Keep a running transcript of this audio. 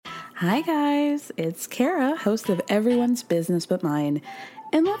Hi guys, it's Kara, host of Everyone's Business But Mine.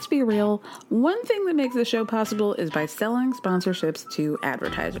 And let's be real, one thing that makes the show possible is by selling sponsorships to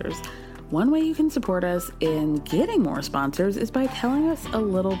advertisers. One way you can support us in getting more sponsors is by telling us a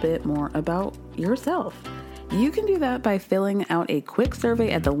little bit more about yourself. You can do that by filling out a quick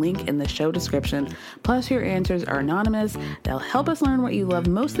survey at the link in the show description. Plus, your answers are anonymous. They'll help us learn what you love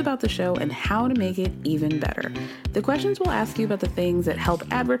most about the show and how to make it even better. The questions will ask you about the things that help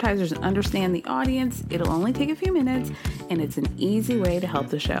advertisers understand the audience. It'll only take a few minutes, and it's an easy way to help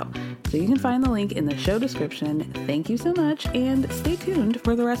the show. So you can find the link in the show description. Thank you so much, and stay tuned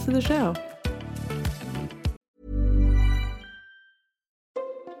for the rest of the show.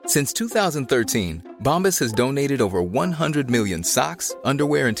 Since 2013, Bombas has donated over 100 million socks,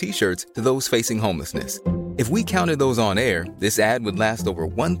 underwear, and T-shirts to those facing homelessness. If we counted those on air, this ad would last over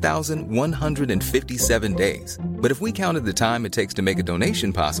 1,157 days. But if we counted the time it takes to make a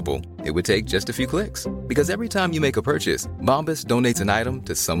donation possible, it would take just a few clicks. Because every time you make a purchase, Bombas donates an item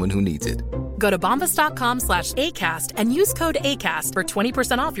to someone who needs it. Go to bombas.com/ACAST and use code ACAST for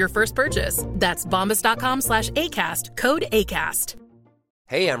 20% off your first purchase. That's bombas.com/ACAST, code ACAST.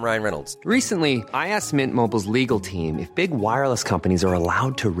 Hey, I'm Ryan Reynolds. Recently, I asked Mint Mobile's legal team if big wireless companies are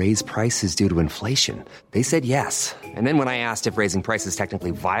allowed to raise prices due to inflation. They said yes. And then when I asked if raising prices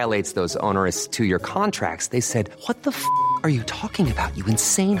technically violates those onerous two-year contracts, they said, "What the f*** are you talking about, you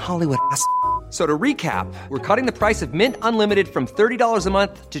insane Hollywood ass?" So to recap, we're cutting the price of Mint Unlimited from $30 a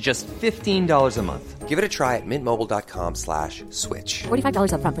month to just $15 a month. Give it a try at mintmobile.com/switch.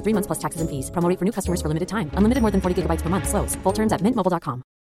 $45 up front for 3 months plus taxes and fees. Promo rate for new customers for limited time. Unlimited more than 40 gigabytes per month. Slows full terms at mintmobile.com.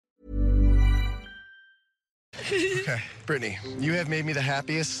 Okay, Brittany, you have made me the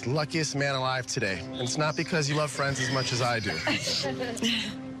happiest, luckiest man alive today. And it's not because you love Friends as much as I do.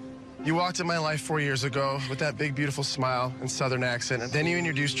 You walked in my life 4 years ago with that big, beautiful smile and Southern accent. And then you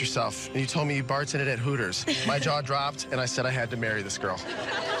introduced yourself, and you told me you bartended at Hooters. My jaw dropped, and I said I had to marry this girl.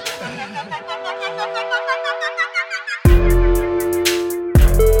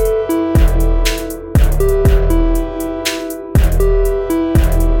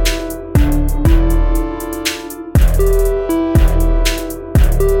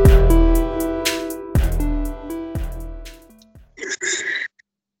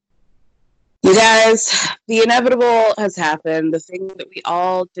 You guys, the inevitable has happened. The thing that we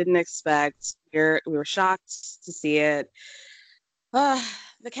all didn't expect. We were shocked to see it. The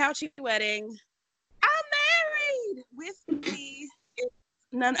Couchy wedding. I'm married! With me is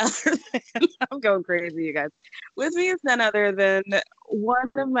none other than, I'm going crazy, you guys. With me is none other than one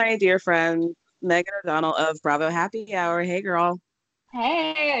of my dear friends, Megan O'Donnell of Bravo Happy Hour. Hey, girl.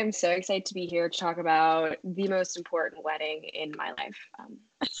 Hey, I'm so excited to be here to talk about the most important wedding in my life.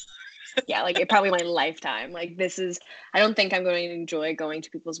 Yeah, like probably my lifetime. Like I don't think I'm going to enjoy going to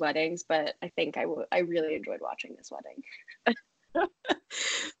people's weddings, but I think I really enjoyed watching this wedding.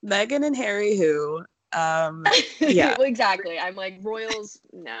 Meghan and Harry, who, yeah. Well, exactly. I'm like, royals,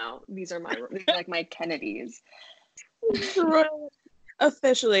 no, these are like my Kennedys.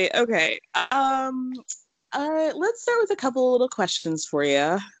 Officially. Okay. Let's start with a couple of little questions for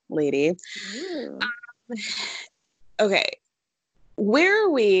you, lady. Okay. Where are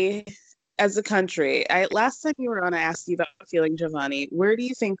we as a country? Last time you were on, I asked you about feeling Giovanni. Where do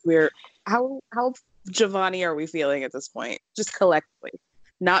you think how Giovanni are we feeling at this point? Just collectively.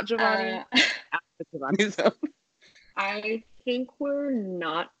 Not Giovanni, after Giovanni zone. I think we're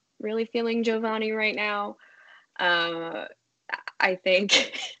not really feeling Giovanni right now. I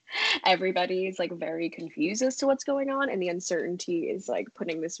think everybody's like very confused as to what's going on, and the uncertainty is like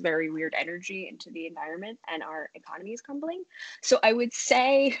putting this very weird energy into the environment, and our economy is crumbling. So I would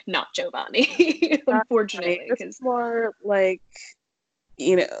say not Giovanni, unfortunately. It's more like,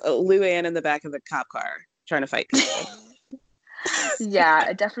 Luann in the back of the cop car trying to fight people.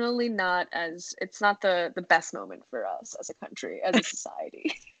 Yeah, definitely not it's not the best moment for us as a country, as a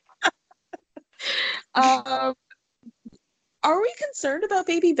society. Are we concerned about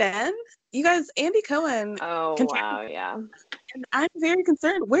baby Ben? You guys, Andy Cohen. Oh, wow, yeah. And I'm very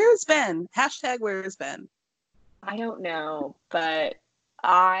concerned. Where is Ben? # where is Ben? I don't know, but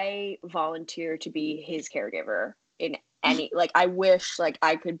I volunteer to be his caregiver in any, like, I wish, like,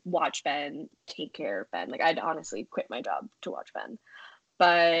 I could watch Ben, take care of Ben. Like, I'd honestly quit my job to watch Ben.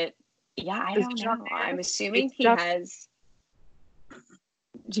 But, yeah, I don't know. I'm assuming he has...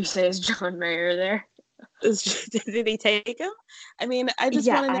 Did you say is John Mayer there? Did he take him? I mean,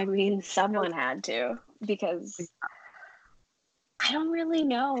 someone had to, because I don't really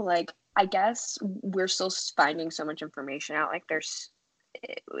know. Like, I guess we're still finding so much information out. Like, there's,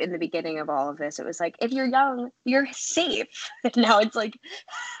 in the beginning of all of this, it was like, if you're young, you're safe. And now it's like,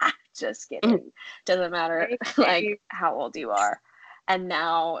 have just kidding. Doesn't matter like how old you are. And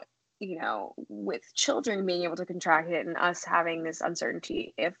now, you know, with children being able to contract it and us having this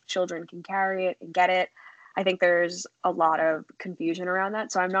uncertainty if children can carry it and get it, I think there's a lot of confusion around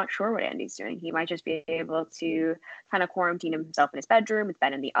that. So I'm not sure what Andy's doing. He might just be able to kind of quarantine himself in his bedroom with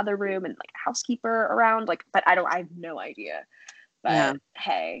Ben in the other room and like a housekeeper around. Like, but I have no idea. But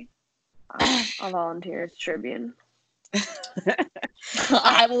hey, I'll volunteer as Tribune.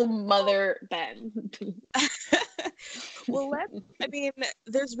 I will mother Ben. Well,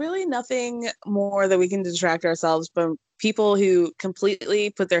 there's really nothing more that we can distract ourselves from people who completely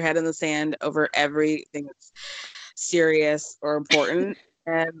put their head in the sand over everything that's serious or important.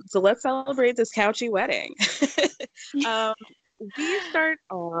 And so let's celebrate this couchy wedding. We start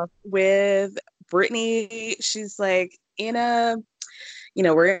off with Brittany. She's like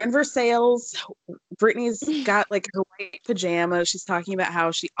we're in Versailles. Brittany's got like her white pajamas. She's talking about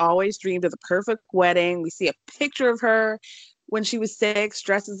how she always dreamed of the perfect wedding. We see a picture of her when she was 6,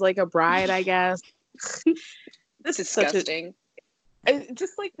 dresses like a bride, I guess. This disgusting.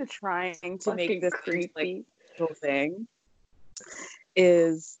 Just like the trying to fucking make this creepy like, thing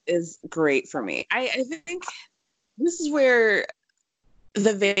is great for me. I think this is where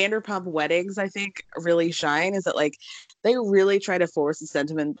the Vanderpump weddings, I think, really shine, is that like they really try to force the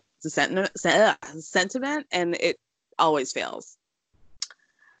sentiment, and it always fails.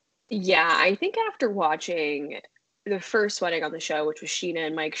 Yeah, I think after watching the first wedding on the show, which was Sheena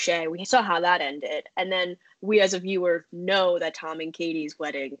and Mike Shea, we saw how that ended. And then we as a viewer know that Tom and Katie's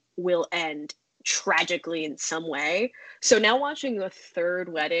wedding will end tragically in some way. So now watching the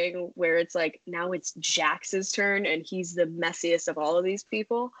third wedding where it's like now it's Jax's turn and he's the messiest of all of these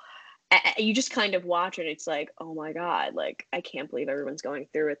people, you just kind of watch and it's like, oh my God, like I can't believe everyone's going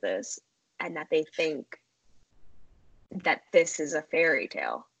through with this and that they think that this is a fairy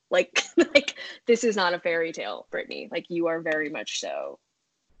tale. Like this is not a fairy tale, Brittany. Like you are very much so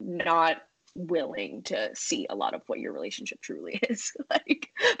not willing to see a lot of what your relationship truly is. Like,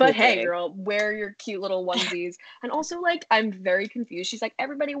 but hey, girl, wear your cute little onesies. And also, like, I'm very confused. She's like,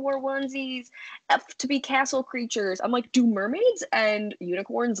 everybody wore onesies to be castle creatures. I'm like, do mermaids and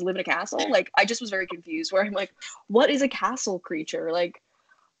unicorns live in a castle? Like, I just was very confused. Where I'm like, what is a castle creature? Like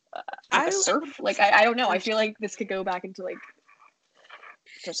a surf? Like, I don't know. I feel like this could go back into like.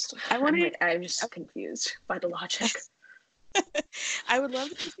 I'm just confused by the logic. I would love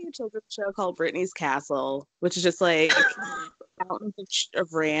to see a children's show called Brittany's Castle, which is just like mountains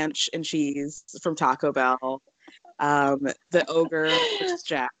of ranch and cheese from Taco Bell, the ogre, which is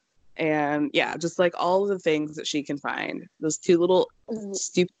Jack, and yeah, just like all of the things that she can find. Those 2 little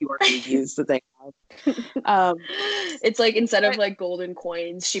stupid orgies that they have. It's like instead of like golden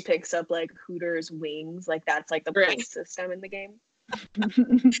coins, she picks up like Hooters wings. Like that's like the point system in the game.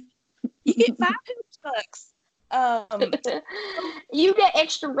 You get $5. You get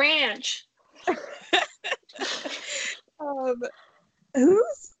extra ranch.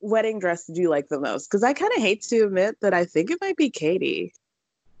 Whose wedding dress did you like the most? Because I kind of hate to admit that I think it might be Katie.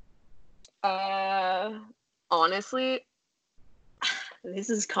 Honestly, this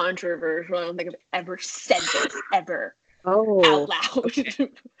is controversial. I don't think I've ever said this ever out loud. Let me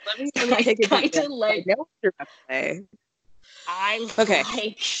take it. I know what you're about to say. I like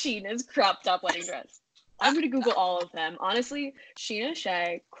Sheena's crop top wedding dress. I'm going to Google all of them. Honestly, Sheena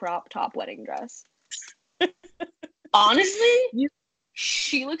Shea crop top wedding dress. Honestly,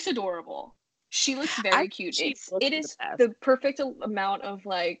 she looks adorable. She looks very cute. It is the perfect amount of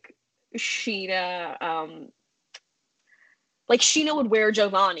like Sheena. Like Sheena would wear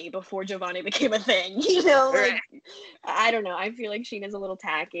Giovanni before Giovanni became a thing, you know? Like, I don't know. I feel like Sheena's a little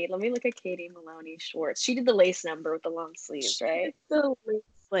tacky. Let me look at Katie Maloney Schwartz. She did the lace number with the long sleeves, right? The lace,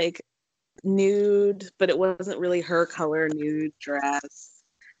 like nude, but it wasn't really her color nude dress.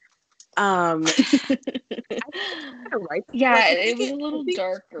 Yeah, it was a little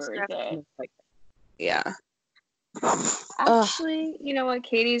darker. Yeah. Actually, you know what?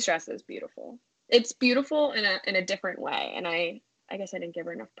 Katie's dress is beautiful. It's beautiful in a different way, and I guess I didn't give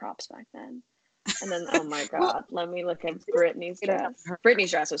her enough props back then. And then, oh my God, let me look at Brittany's dress.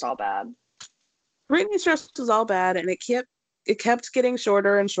 Brittany's dress was all bad. Brittany's dress was all bad, and it kept getting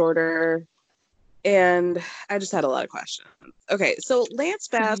shorter and shorter, and I just had a lot of questions. Okay, so Lance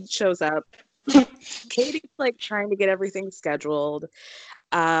Bass shows up. Katie's like trying to get everything scheduled.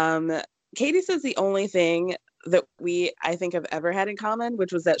 Katie says the only thing that I think have ever had in common,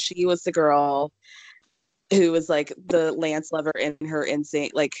 which was that she was the girl who was like the Lance lover in her insane,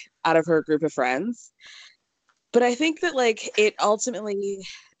 like out of her group of friends. But I think that like it ultimately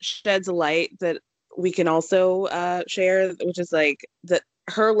sheds a light that we can also share, which is like that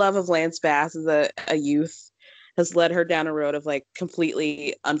her love of Lance Bass as a youth has led her down a road of like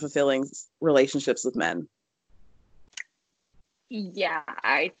completely unfulfilling relationships with men. Yeah,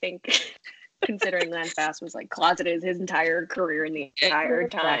 I think considering Lance Bass was like closeted his entire career and the entire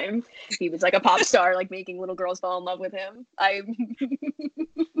time he was like a pop star, like making little girls fall in love with him. I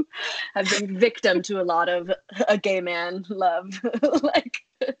have been victim to a lot of a gay man love. Like,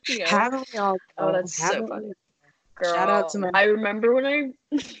 you know. Haven't we all? Oh, that's so funny. Girl, Shout out to my. I remember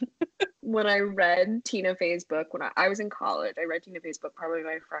when I read Tina Fey's book when I was in college. I read Tina Fey's book probably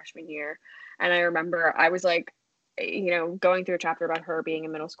my freshman year, and I remember I was like, you know, going through a chapter about her being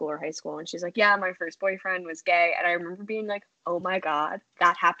in middle school or high school, and she's like, yeah, my first boyfriend was gay, and I remember being like, oh my god,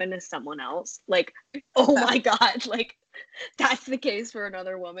 that happened to someone else. Like, oh my god, like that's the case for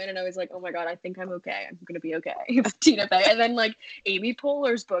another woman. And I was like, oh my god, I think I'm okay. I'm gonna be okay with Tina Fey. And then like Amy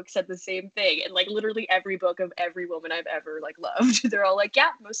Poehler's book said the same thing, and like literally every book of every woman I've ever like loved, they're all like, yeah,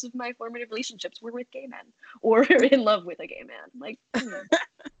 most of my formative relationships were with gay men or in love with a gay man. Like,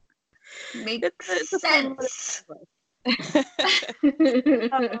 makes sense.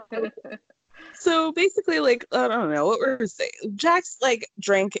 So basically, like, I don't know what we're saying. Jax like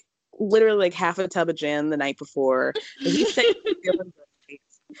drank literally like half a tub of gin the night before. He's feeling great.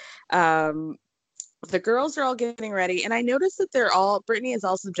 The girls are all getting ready, and I noticed that Brittany has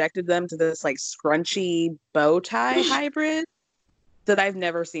all subjected them to this like scrunchy bow tie hybrid that I've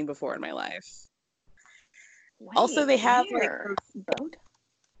never seen before in my life. Wait, also, they have like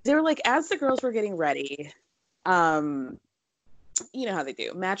they're like, as the girls were getting ready, you know how they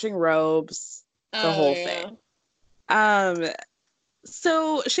do, matching robes, the whole thing.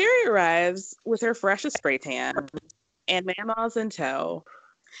 So Sherry arrives with her freshest spray tan and Mama's in tow.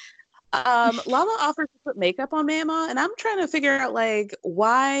 Lala offers to put makeup on Mama, and I'm trying to figure out like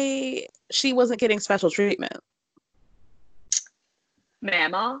why she wasn't getting special treatment.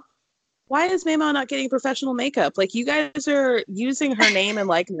 Mama? Why is Mama not getting professional makeup? Like, you guys are using her name and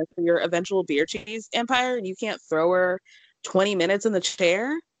likeness for your eventual beer cheese empire, and you can't throw her 20 minutes in the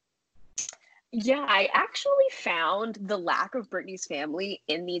chair? Yeah, I actually found the lack of Brittany's family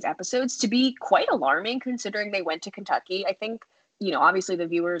in these episodes to be quite alarming, considering they went to Kentucky. I think, you know, obviously the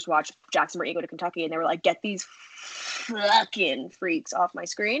viewers watched Jax and Brittany go to Kentucky and they were like, get these fucking freaks off my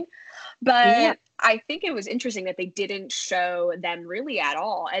screen. But yeah. I think it was interesting that they didn't show them really at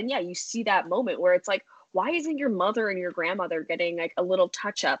all. And yeah, you see that moment where it's like, why isn't your mother and your grandmother getting like a little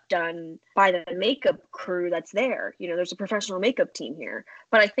touch up done by the makeup crew that's there? You know, there's a professional makeup team here.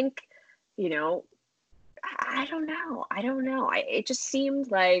 But I think, you know, I don't know. It just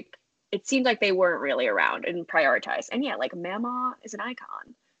seemed like they weren't really around and prioritized. And yeah, like Mama is an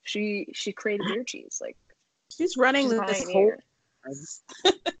icon. She created beer cheese. Like, she's running this whole.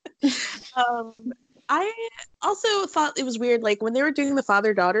 I also thought it was weird, like when they were doing the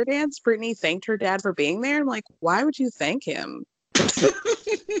father-daughter dance, Brittany thanked her dad for being there. I'm like, why would you thank him? Because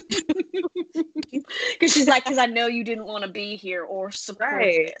she's like, because I know you didn't want to be here or support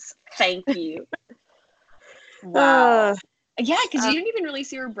this. Thank you. Wow. Yeah, because you didn't even really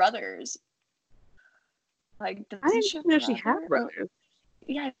see her brothers. Like, I didn't know she had brothers.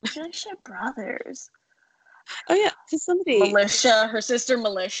 Yeah, I feel like she had brothers. Oh yeah, because somebody Militia, her sister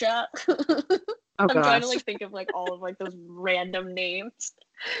Militia. Oh, I'm trying to like think of like all of like those random names.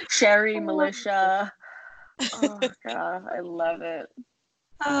 Sherry, Militia. Oh god, I love it.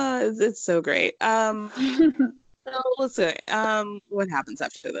 It's so great. So let's see. What happens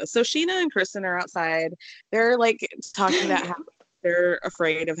after this? So Sheena and Kristen are outside. They're like talking about how they're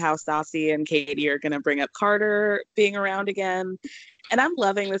afraid of how Stassi and Katie are gonna bring up Carter being around again. And I'm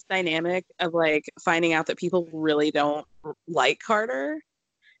loving this dynamic of like finding out that people really don't like Carter.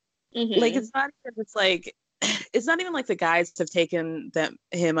 Mm-hmm. Like it's not even like the guys have taken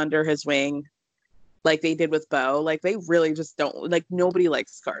him under his wing like they did with Bo. Like they really just don't, like, nobody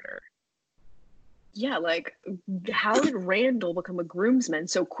likes Carter. Yeah, like how did Randall become a groomsman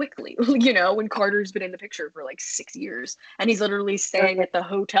so quickly? You know, when Carter's been in the picture for like 6 years and he's literally staying at the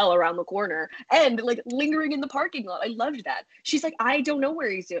hotel around the corner and like lingering in the parking lot. I loved that. She's like, I don't know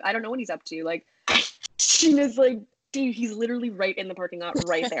where he's doing. I don't know what he's up to. Like, Sheena's like, dude, he's literally right in the parking lot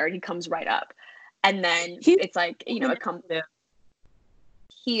right there. And he comes right up. And then it's like, you know,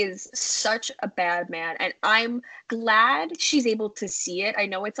 he is such a bad man. And I'm glad she's able to see it. I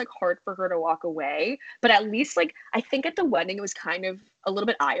know it's like hard for her to walk away, but at least like, I think at the wedding, it was kind of a little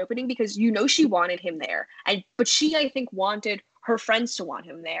bit eye-opening because, you know, she wanted him there. But she, I think, wanted her friends to want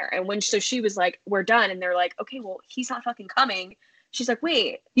him there. And so she was like, we're done. And they're like, okay, well, he's not fucking coming. she's like,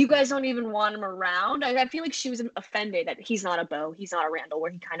 wait, you guys don't even want him around? I feel like she was offended that he's not a Beau, he's not a Randall,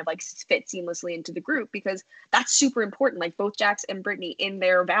 where he kind of like fits seamlessly into the group, because that's super important. Like both Jax and Brittany in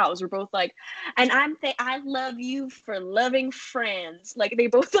their vows were both like, and I love you for loving friends. Like they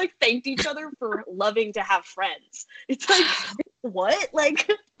both like thanked each other for loving to have friends. It's like, what? Like,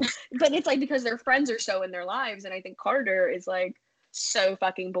 but it's like because their friends are so in their lives, and I think Carter is like so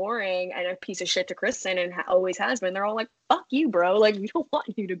fucking boring and a piece of shit to Kristen, and always has been. They're all like, fuck you, bro, like we don't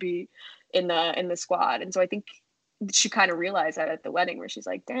want you to be in the squad. And so I think she kind of realized that at the wedding, where she's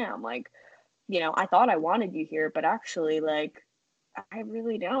like, damn, like, you know, I thought I wanted you here, but actually like I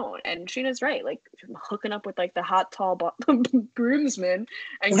really don't. And Sheena's right, like hooking up with like the hot tall groomsman,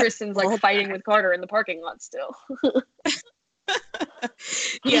 and Kristen's like fighting with Carter in the parking lot still.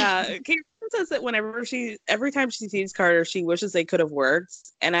 Yeah, Kate says that every time she sees Carter, she wishes they could have worked.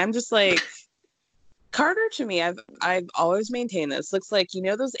 And I'm just like, Carter to me, I've always maintained this, looks like, you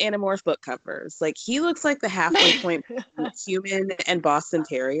know, those Animorph book covers. Like he looks like the halfway point between human and Boston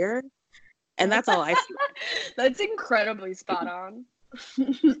Terrier. And that's all I feel. That's incredibly spot on.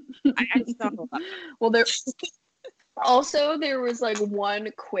 I thought a lot. Well, there was like one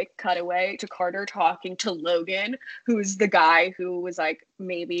quick cutaway to Carter talking to Logan, who's the guy who was like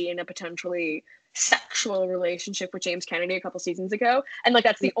maybe in a potentially sexual relationship with James Kennedy a couple seasons ago, and like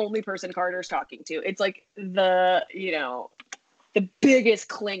that's the only person Carter's talking to. It's like the, you know, the biggest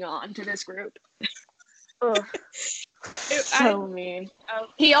Klingon to this group. Ugh. So mean.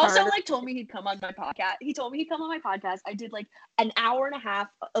 He also like told me he'd come on my podcast. I did like an hour and a half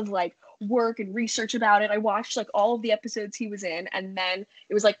of like work and research about it. I watched like all of the episodes he was in, and then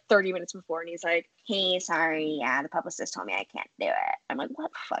it was like 30 minutes before, and he's like, hey, sorry, yeah, the publicist told me I can't do it. I'm like,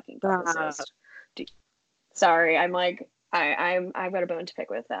 what fucking publicist? Sorry, I'm like, I've got a bone to pick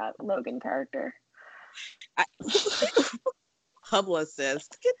with that Logan character.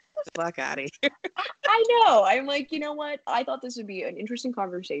 Publicist, get the fuck out of here. I know. I'm like, you know what? I thought this would be an interesting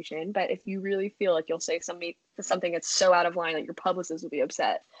conversation, but if you really feel like you'll say something that's so out of line that your publicist will be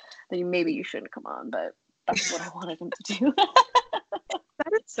upset, then maybe you shouldn't come on. But that's what I wanted him to do.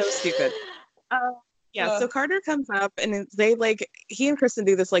 That is so stupid. So Carter comes up, and he and Kristen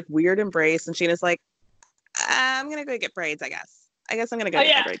do this like weird embrace, and Sheena's like, I'm gonna go get braids, I guess I'm gonna go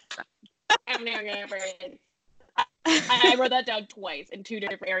get braids. I'm gonna get braids. I wrote that down twice in two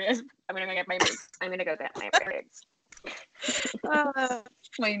different areas. I'm gonna go get my braids. I'm gonna go get my braids. So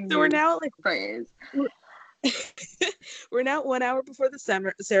we're now like phrase. We're now 1 hour before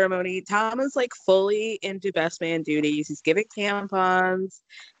the ceremony. Tom is like fully into best man duties. He's giving tampons.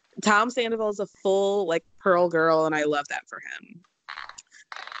 Tom Sandoval is a full like Pearl girl, and I love that for him.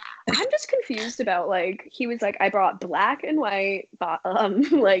 I'm just confused about like, he was like, I brought black and white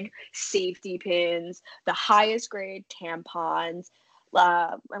like safety pins, the highest grade tampons,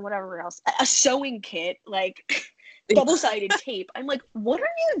 and whatever else, a sewing kit, like double-sided tape. I'm like, what are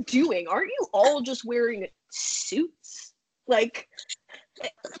you doing? Aren't you all just wearing suits? Like,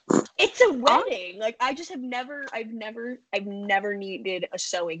 it's a wedding. Like, I've never needed a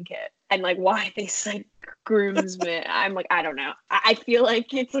sewing kit. And like, why they said groomsmen, I'm like, I don't know. I feel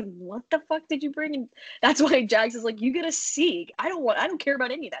like it's like, what the fuck did you bring in? That's why Jax is like, you get a C. I don't care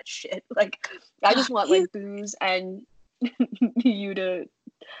about any of that shit. Like, I just want like booze and you to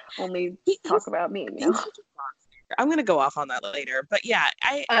only talk about me, you know? I'm gonna go off on that later, but yeah,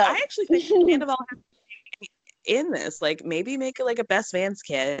 I actually think Sandoval has in this, like maybe make it like a best man's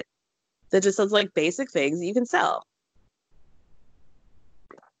kit that just has like basic things you can sell.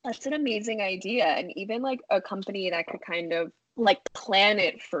 That's an amazing idea. And even like a company that could kind of like plan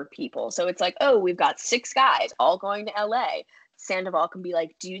it for people. So it's like, oh, we've got 6 guys all going to LA. Sandoval can be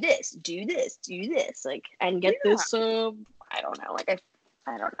like, do this, like, and get this. I don't know. Like,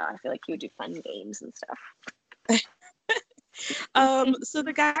 I don't know. I feel like he would do fun games and stuff. So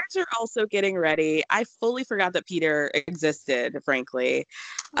the guys are also getting ready. I fully forgot that Peter existed, frankly.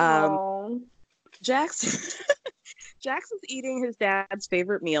 Jackson's eating his dad's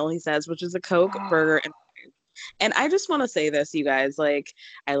favorite meal, he says, which is a Coke, burger, and wine. And I just want to say this, you guys. Like,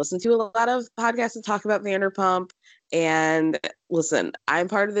 I listen to a lot of podcasts that talk about Vanderpump, and listen, I'm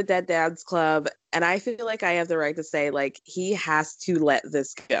part of the Dead Dads Club, and I feel like I have the right to say, like, he has to let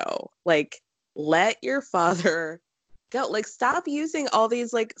this go. Like, let your father go. Like, stop using all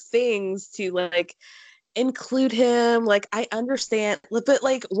these like things to like include him. Like, I understand, but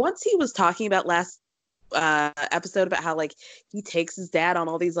like once he was talking about last episode about how like he takes his dad on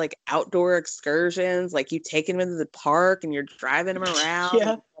all these like outdoor excursions, like you take him into the park and you're driving him around.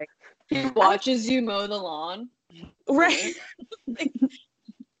 Yeah. Like, he watches you mow the lawn. Right. Like,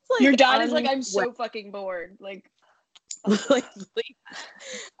 your dad is like, I'm so fucking bored. Like, like,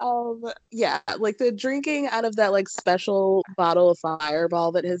 yeah, like the drinking out of that like special bottle of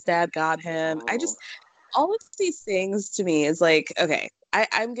Fireball that his dad got him. All of these things to me is like, okay,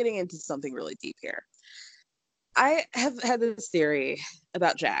 I'm getting into something really deep here. I have had this theory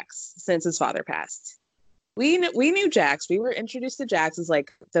about Jax since his father passed. We knew Jax. We were introduced to Jax as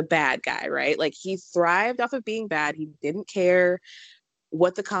like the bad guy, right? Like he thrived off of being bad. He didn't care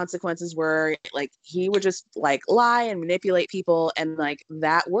what the consequences were. Like he would just like lie and manipulate people, and like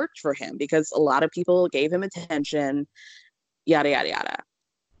that worked for him because a lot of people gave him attention, yada yada yada.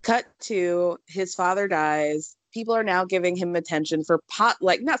 Cut to his father dies. People are now giving him attention for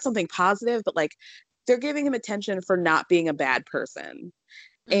like not something positive, but like they're giving him attention for not being a bad person.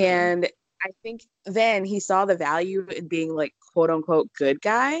 And I think then he saw the value in being like quote unquote good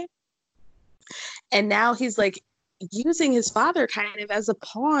guy. And now he's like using his father kind of as a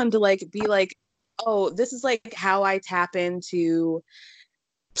pawn to like be like, oh, this is like how I tap into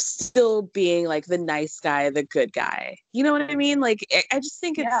still being like the nice guy, the good guy. You know what I mean? Like I just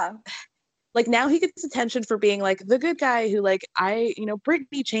think it's like now he gets attention for being like the good guy who like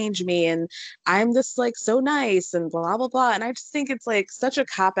Brittany changed me and I'm just like so nice and blah blah blah. And I just think it's like such a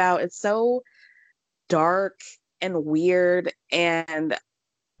cop out. It's so dark and weird, and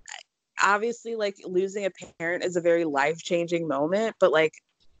obviously like losing a parent is a very life-changing moment, but like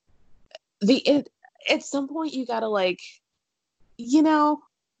at some point you gotta like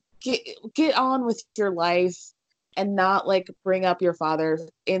get on with your life and not like bring up your father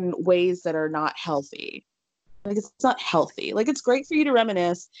in ways that are not healthy. Like it's not healthy. Like it's great for you to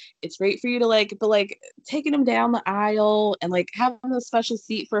reminisce. It's great for you to like, but like taking him down the aisle and like having a special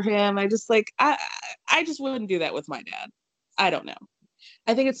seat for him. I just like, I just wouldn't do that with my dad. I don't know.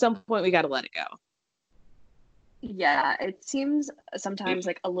 I think at some point we got to let it go. Yeah. It seems sometimes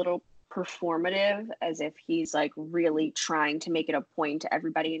like a little performative, as if he's like really trying to make it a point to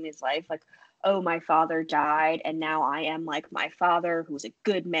everybody in his life. Like, oh, my father died and now I am like my father who's a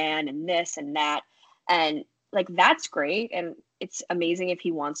good man and this and that. And like, that's great. And it's amazing if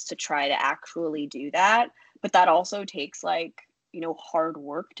he wants to try to actually do that. But that also takes like, hard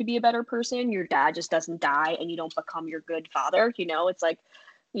work to be a better person. Your dad just doesn't die and you don't become your good father. It's like,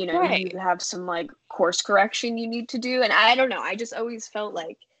 Right. you have some like course correction you need to do. And I don't know. I just always felt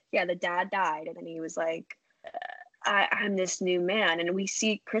like, yeah, the dad died. And then he was like, I'm this new man. And we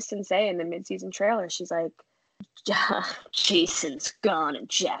see Kristen say in the mid-season trailer, she's like, Jason's gone and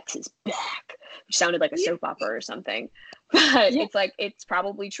Jax is back, which sounded like a soap opera or something. But it's like, it's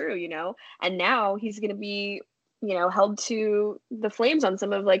probably true, and now he's going to be, held to the flames on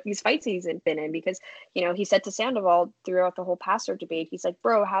some of like these fights he's been in, because, he said to Sandoval throughout the whole pastor debate, he's like,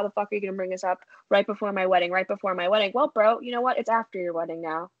 bro, how the fuck are you going to bring this up right before my wedding? Well, bro, you know what? It's after your wedding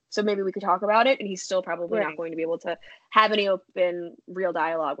now. So maybe we could talk about it. And he's still probably not going to be able to have any open, real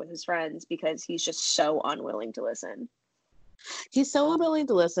dialogue with his friends because he's just so unwilling to listen. He's so unwilling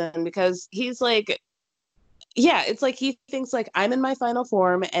to listen because he's like, yeah, it's like he thinks like I'm in my final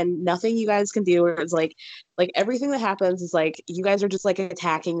form and nothing you guys can do. It's like everything that happens is like you guys are just like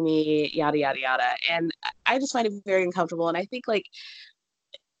attacking me, yada yada yada. And I just find it very uncomfortable. And I think like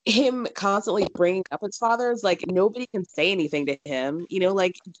him constantly bringing up his father is like nobody can say anything to him.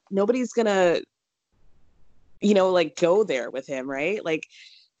 Like nobody's gonna, like go there with him, right? Like,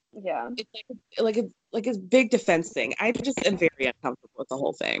 yeah, it's like a big defense thing. I just am very uncomfortable with the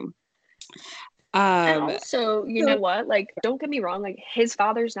whole thing. And also, you know what? Like, don't get me wrong. Like, his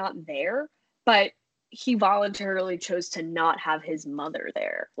father's not there, but he voluntarily chose to not have his mother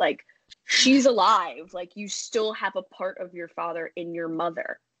there. Like, she's alive. Like, you still have a part of your father in your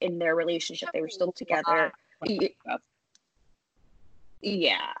mother, in their relationship. They were still together.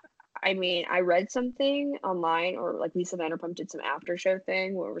 Yeah. I mean, I read something online, or like Lisa Vanderpump did some after show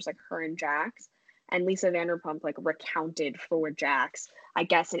thing where it was like her and Jax, and Lisa Vanderpump like recounted for Jax, I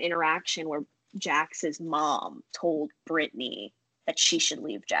guess, an interaction where Jax's mom told Brittany that she should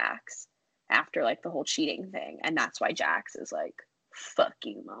leave Jax after like the whole cheating thing. And that's why Jax is like, fuck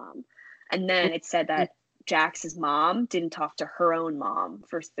you, mom. And then it said that Jax's mom didn't talk to her own mom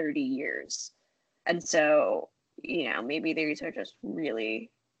for 30 years. And so, maybe these are just really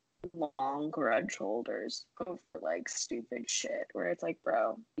long grudge holders go for like stupid shit where it's like,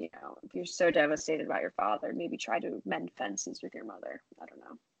 bro, if you're so devastated by your father, maybe try to mend fences with your mother. I don't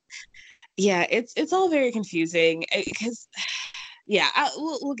know. Yeah, it's all very confusing because,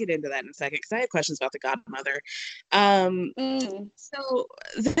 we'll get into that in a second because I had questions about the godmother. So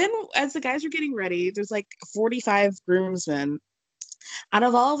then as the guys are getting ready, there's like 45 groomsmen. Out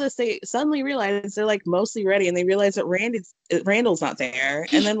of all of this, they suddenly realize they're like mostly ready, and they realize that Randall's not there.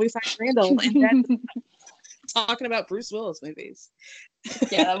 And then we find Randall, and then talking about Bruce Willis movies.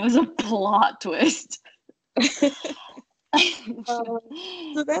 Yeah, that was a plot twist. So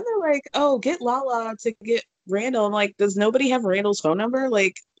then they're like, oh, get Lala to get Randall. I'm like, does nobody have Randall's phone number?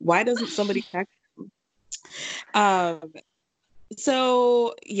 Like, why doesn't somebody text him?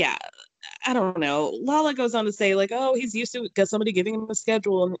 So yeah, I don't know. Lala goes on to say, like, oh, he's used to get somebody giving him a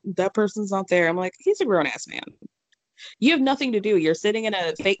schedule and that person's not there. I'm like, he's a grown-ass man. You have nothing to do. You're sitting in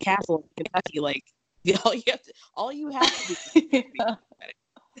a fake castle in Kentucky. Like, all you have to do.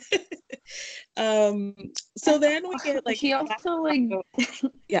 So then we get like he also like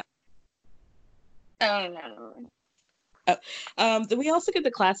yeah. Oh no. Then we also get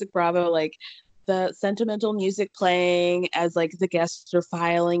the classic Bravo, like the sentimental music playing as like the guests are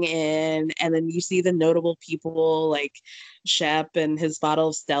filing in, and then you see the notable people like Shep and his bottle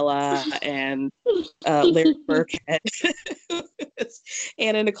of Stella and Larry Burkhead,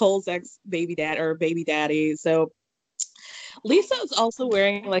 Anna Nicole's baby daddy. So Lisa is also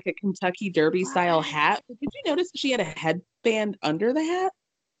wearing like a Kentucky Derby style hat. Did you notice she had a headband under the hat?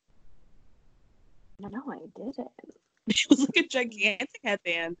 No, I didn't. It was like a gigantic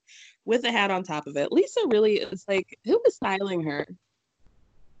headband with a hat on top of it. Lisa really is like, who is styling her?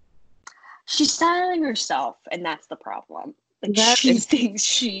 She's styling herself, and that's the problem. Like, she thinks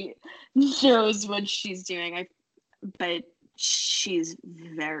she knows what she's doing, but she's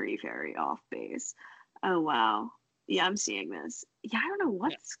very, very off base. Oh, wow. Yeah, I'm seeing this. Yeah, I don't know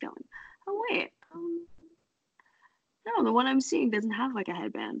what's going. Oh, wait. No, the one I'm seeing doesn't have like a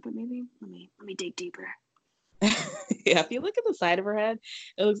headband, but maybe let me dig deeper. Yeah, if you look at the side of her head,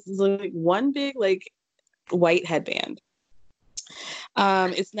 it looks like one big like white headband.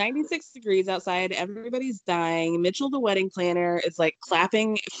 It's 96 degrees outside. Everybody's dying. Mitchell, the wedding planner, is like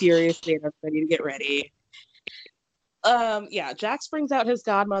clapping furiously at everybody to get ready. Yeah, Jax brings out his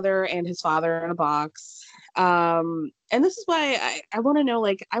godmother and his father in a box. And this is why I want to know,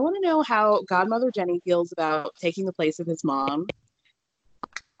 like, I want to know how godmother Jenny feels about taking the place of his mom.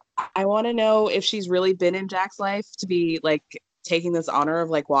 I want to know if she's really been in Jack's life to be like taking this honor of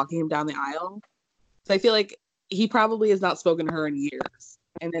like walking him down the aisle. So I feel like he probably has not spoken to her in years.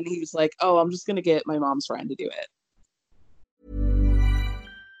 And then he was like, oh, I'm just going to get my mom's friend to do it.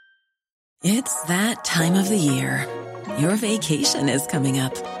 It's that time of the year. Your vacation is coming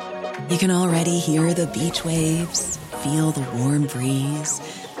up. You can already hear the beach waves, feel the warm breeze,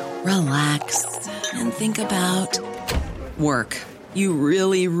 relax, and think about work. You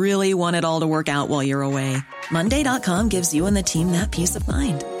really, really want it all to work out while you're away. Monday.com gives you and the team that peace of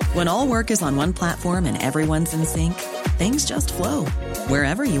mind. When all work is on one platform and everyone's in sync, things just flow.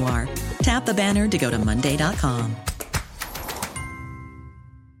 Wherever you are, tap the banner to go to Monday.com.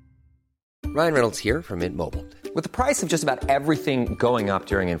 Ryan Reynolds here from Mint Mobile. With the price of just about everything going up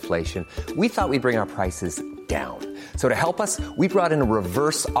during inflation, we thought we'd bring our prices down. So to help us, we brought in a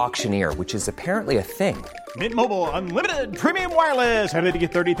reverse auctioneer, which is apparently a thing. Mint Mobile Unlimited Premium Wireless. How to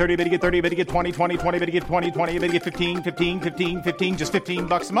get 30, 30, bit to get 30, bit to get 20, 20, 20, bit to get 20, 20, bit to get 15, 15, 15, 15, just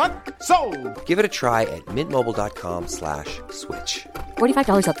 $15 a month? Sold! Give it a try at mintmobile.com/switch.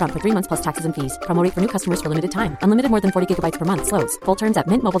 $45 up front for 3 months plus taxes and fees. Promo rate for new customers for limited time. Unlimited more than 40 gigabytes per month. Slows full terms at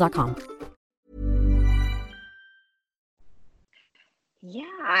mintmobile.com. Yeah,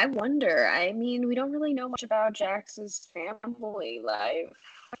 I wonder. I mean, we don't really know much about Jax's family life.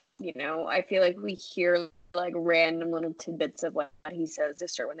 You know, I feel like we hear like random little tidbits of what he says to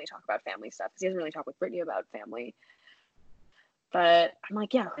her when they talk about family stuff, because he doesn't really talk with Brittany about family. But I'm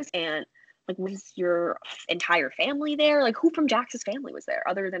like, yeah, who's aunt? Like, was your entire family there? Like, who from Jax's family was there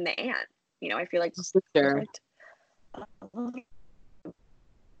other than the aunt? You know, I feel like sister.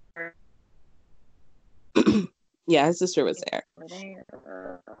 Yeah, his sister was there.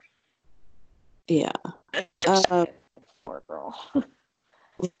 Yeah. Poor girl.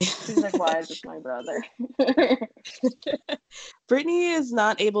 She's like, why is this my brother? Brittany is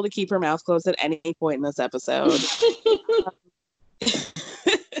not able to keep her mouth closed at any point in this episode.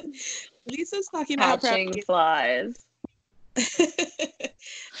 Lisa's talking about hatching flies.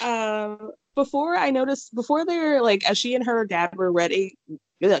 Before they're like, as she and her dad were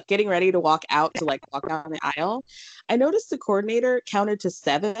getting ready to walk out to like walk down the aisle, I noticed the coordinator counted to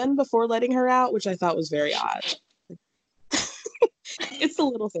 7 before letting her out, which I thought was very odd. It's the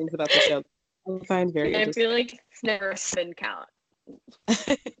little things about the show I find very interesting. I feel like it's never a spin count.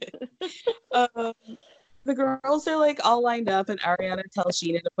 The girls are like all lined up, and Ariana tells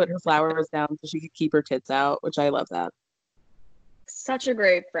Sheena to put her flowers down so she could keep her tits out, which I love that. Such a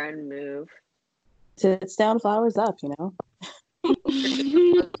great friend move. Tits down, flowers up, you know.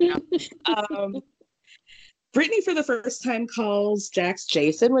 Brittany for the first time calls Jax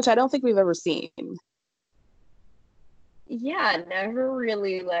Jason, which I don't think we've ever seen. Yeah, never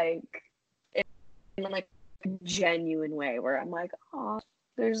really like in like a genuine way where I'm like, oh,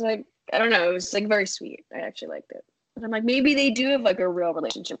 there's like, I don't know, it was like very sweet. I actually liked it. And I'm like, maybe they do have like a real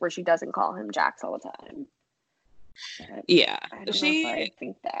relationship where she doesn't call him Jax all the time. But Yeah, I don't know if I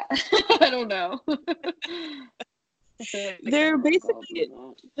think that. I don't know. They're basically,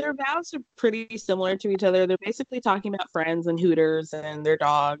 their vows are pretty similar to each other. They're basically talking about friends and Hooters and their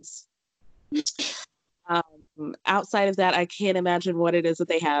dogs. Outside of that, I can't imagine what it is that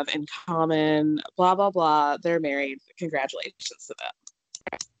they have in common. Blah, blah, blah. They're married. Congratulations to them.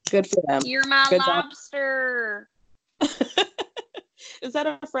 Good for them. You're my Good lobster. Is that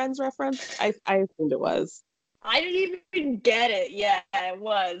a Friends reference? I assumed it was. I didn't even get it. Yeah, it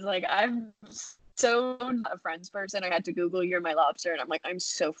was. Like, I'm so not a Friends person. I had to Google "You're my lobster," and I'm like, I'm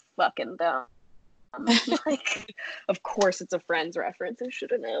so fucking dumb. Like, of course it's a Friends reference. I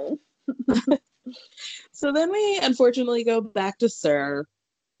should have known. So then we unfortunately go back to Sir.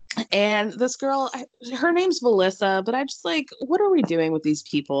 And this girl, her name's Melissa, but I just like, what are we doing with these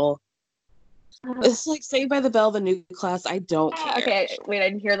people? It's like Saved by the Bell, the new class. I don't care. Okay, wait, I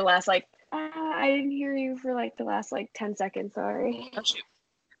didn't hear the last, like, I didn't hear you for like the last like 10 seconds. Sorry.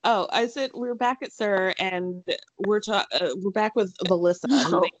 Oh, I said we're back at Sir, and we're back with Melissa.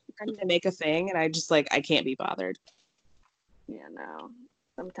 Who they trying to make a thing, and I just like, I can't be bothered. Yeah, no.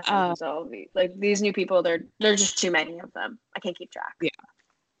 Sometimes I'll be like, these new people, they're just too many of them. I can't keep track. Yeah.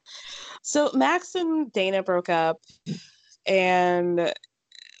 So Max and Dana broke up, and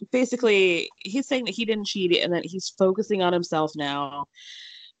basically he's saying that he didn't cheat and that he's focusing on himself now.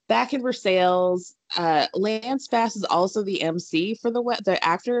 Back in Versailles, Lance Bass is also the MC for the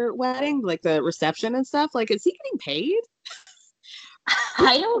after wedding, like the reception and stuff. Like, is he getting paid?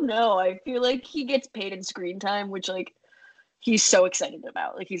 I don't know. I feel like he gets paid in screen time, which like he's so excited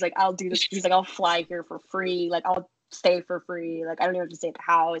about. Like, he's like, I'll do this. He's like, I'll fly here for free. Like, I'll stay for free. Like, I don't even have to stay at the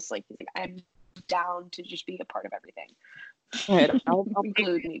house. Like, he's like, I'm down to just be a part of everything. Right, I'll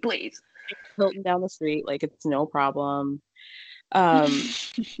include me, please. Hilton down the street, like, it's no problem. So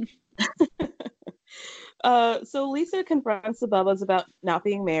Lisa confronts the Bubbas about not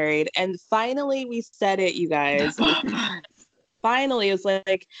being married, and finally we said it, you guys. Finally, it's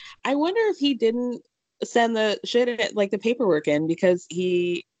like, I wonder if he didn't send the shit, like the paperwork in because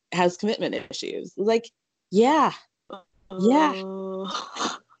he has commitment issues. Like, yeah.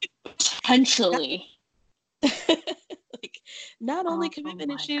 Potentially. Like, not only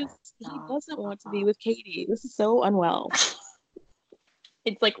commitment issues, he doesn't want to be with Katie. This is so unwell.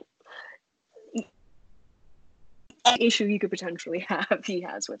 It's like an issue you could potentially have. He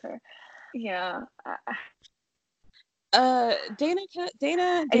has with her. Yeah. Dana.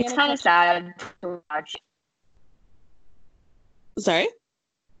 It's kind of sad to watch. Sorry.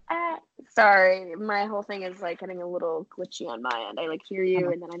 Sorry, my whole thing is like getting a little glitchy on my end. I like hear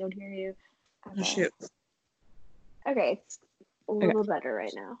you and then I don't hear you. Okay. Shoot. Okay, it's a little better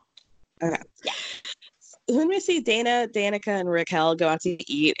right now. Okay. Yeah. When we see Dana, Danica, and Raquel go out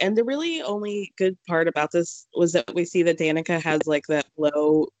to eat, and the really only good part about this was that we see that Danica has like that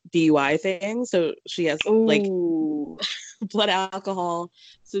low DUI thing, so she has like blood alcohol,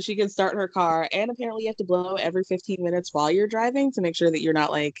 so she can start her car. And apparently, you have to blow every 15 minutes while you're driving to make sure that you're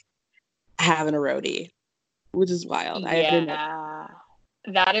not like having a roadie, which is wild. Yeah,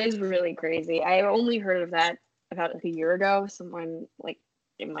 that is really crazy. I only heard of that about like a year ago. Someone like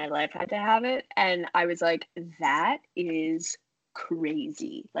in my life had to have it, and I was like, that is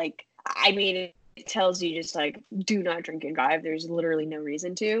crazy. Like, I mean, it tells you just like, do not drink and drive. There's literally no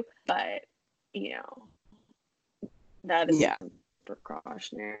reason to, but you know, that is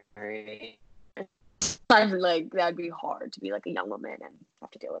precautionary. I'm like, that'd be hard to be like a young woman and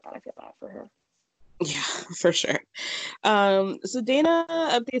have to deal with that. I feel bad for her. Yeah, for sure. So Dana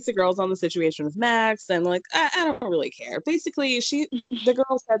updates the girls on the situation with Max, and like, I don't really care. Basically, the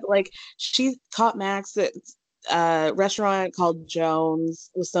girl said like she caught Max at a restaurant called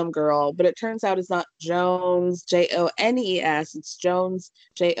Jones with some girl, but it turns out it's not Jones, Jones, it's Jones,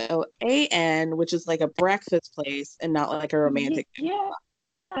 Joan, which is like a breakfast place and not like a romantic. Yeah.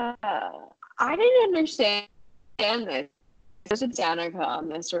 I didn't understand this. There's a Danica on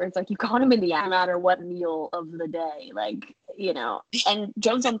this where it's like you caught him in the no matter what meal of the day, like, you know. And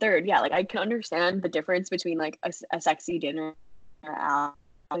Jones on third, yeah, like I can understand the difference between like a sexy dinner out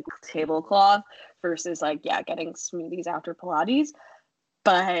like tablecloth versus like getting smoothies after Pilates.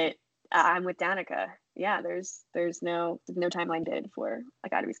 But I'm with Danica. Yeah, there's no timeline for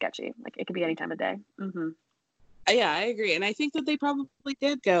like gotta be sketchy. Like it could be any time of day. Mm-hmm. Yeah, I agree. And I think that they probably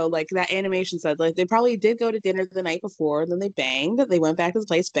did go, like that animation said, like they probably did go to dinner the night before, and then they banged, they went back to the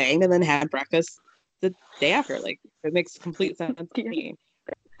place, banged, and then had breakfast the day after. Like, it makes complete sense to me.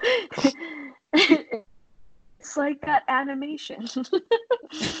 It's like that animation.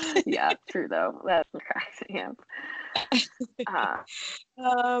 Yeah, true though. That cracks me up.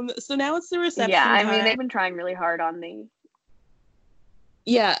 So now it's the reception. Yeah, I mean, time. they've been trying really hard on the.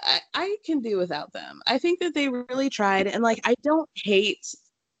 Yeah, I can do without them. I think that they really tried, and like, I don't hate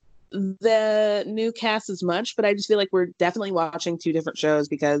the new cast as much, but I just feel like we're definitely watching two different shows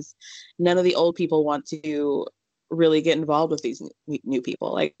because none of the old people want to really get involved with these new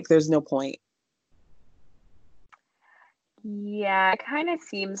people. Like, there's no point. Yeah, it kind of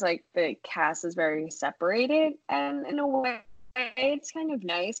seems like the cast is very separated, and in a way, it's kind of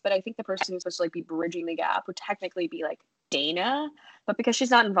nice. But I think the person who's supposed to like be bridging the gap would technically be like Dana, but because she's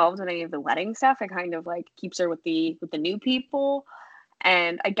not involved in any of the wedding stuff, it kind of like keeps her with the new people.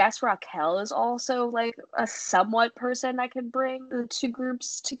 And I guess Raquel is also like a somewhat person that can bring the two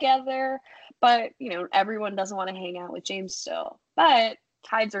groups together. But, you know, everyone doesn't want to hang out with James still. But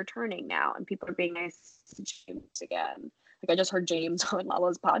tides are turning now and people are being nice to James again. Like, I just heard James on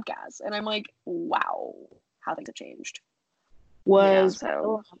Lala's podcast and I'm like, wow, how things have changed. Was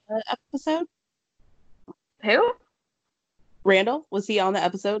Randall on the episode? Who? Randall? Was he on the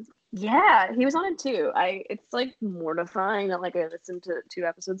episode? Yeah, he was on it too. It's like mortifying that like I listened to 2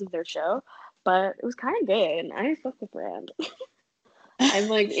 episodes of their show, but it was kind of good. And I fuck with Rand. I'm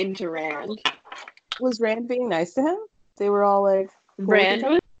like into Rand. Was Rand being nice to him? They were all like, Rand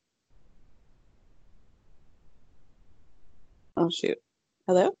was. Oh shoot!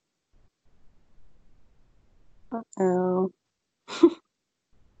 Hello. Oh.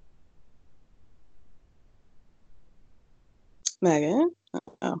 Megan.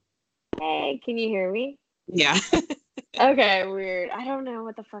 Oh. Hey, can you hear me? Yeah. Okay, weird. I don't know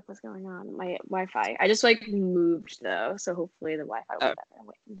what the fuck was going on. My Wi-Fi. I just like moved though, so hopefully the Wi-Fi will be better.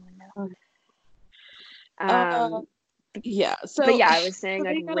 Wait from the window. Yeah. So, but yeah, I was saying so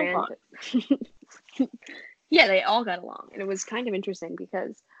like Rand. Yeah, they all got along, and it was kind of interesting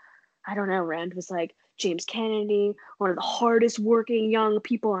because I don't know. Rand was like, James Kennedy, one of the hardest working young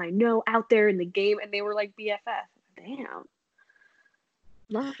people I know out there in the game, and they were like BFF. Damn.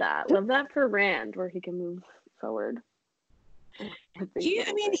 Love that. Love that for Rand, where he can move forward. He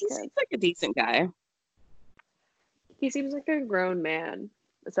seems like a decent guy. He seems like a grown man,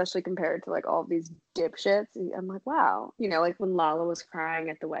 especially compared to like all these dipshits. I'm like, wow. You know, like when Lala was crying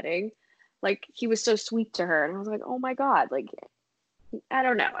at the wedding, like he was so sweet to her, and I was like, oh my god, like I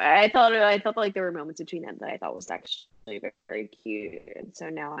don't know. I thought like there were moments between them that I thought was actually very, very cute, and so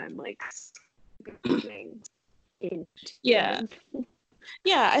now I'm like, yeah.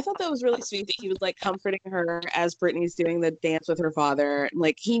 Yeah, I thought that was really sweet that he was like comforting her as Brittany's doing the dance with her father. And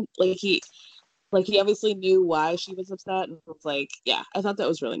like he obviously knew why she was upset and was like, yeah, I thought that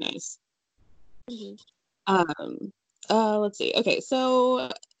was really nice. Mm-hmm. Let's see. Okay, so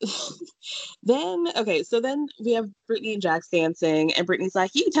then we have Brittany and Jax dancing, and Brittany's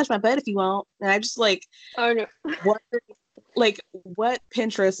like, you can touch my butt if you want. And I just like, oh no. what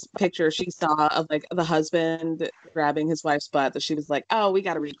Pinterest picture she saw of like the husband grabbing his wife's butt that she was like, oh, we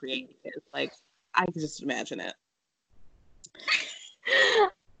got to recreate it. Like, I can just imagine it.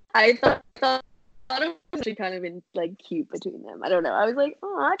 I thought it was actually kind of been like cute between them. I don't know. I was like,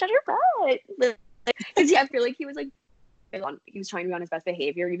 oh, touch your butt. Because yeah, I feel like he was like, he was trying to be on his best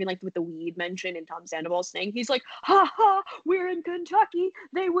behavior, even like with the weed mention and Tom Sandoval saying, he's like, ha ha, we're in Kentucky,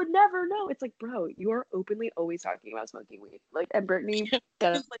 they would never know. It's like, bro, you are openly always talking about smoking weed. Like, and Brittany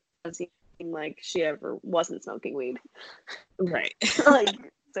doesn't seem like she ever wasn't smoking weed. Right.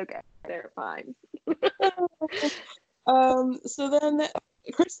 Like, it's okay, they're fine. So then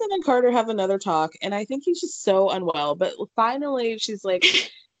Kristen and Carter have another talk, and I think he's just so unwell, but finally she's like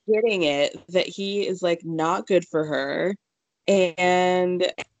getting it that he is like not good for her. And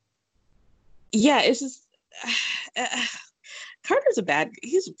yeah, it's just Carter's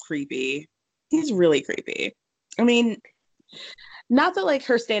he's creepy. He's really creepy. I mean, not that like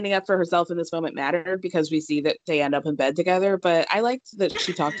her standing up for herself in this moment mattered because we see that they end up in bed together, but I liked that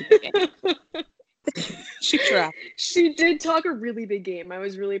she talked to me. She tried. She did talk a really big game. I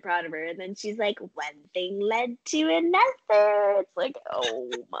was really proud of her. And then she's like, one thing led to another. It's like, oh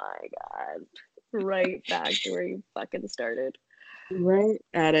my god. Right back to where you fucking started. Right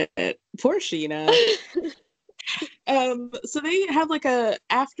at it. Poor Sheena. So they have like a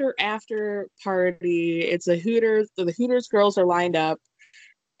after party. It's a Hooters. So the Hooters girls are lined up.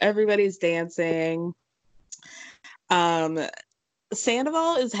 Everybody's dancing.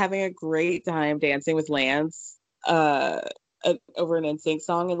 Sandoval is having a great time dancing with Lance over an NSYNC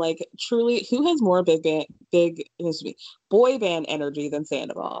song, and like truly, who has more boy band energy than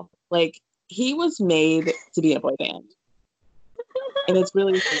Sandoval? Like, he was made to be in a boy band. And it's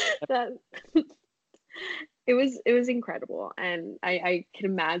really that it was incredible, and I can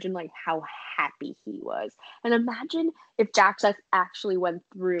imagine like how happy he was, and imagine if Jax actually went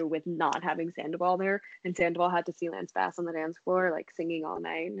through with not having Sandoval there, and Sandoval had to see Lance Bass on the dance floor like singing all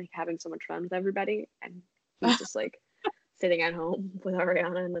night, like having so much fun with everybody, and he's just like sitting at home with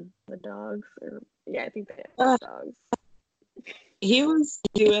Ariana and the dogs. Or yeah, I think they have dogs. He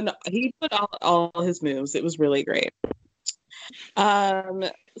put all his moves. It was really great.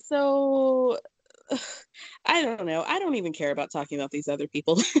 So I don't know. I don't even care about talking about these other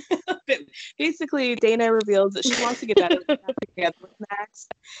people. But basically, Dana reveals that she wants to get better together with Max.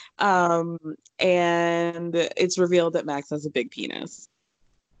 And it's revealed that Max has a big penis.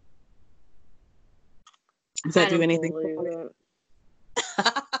 Does that do anything for you?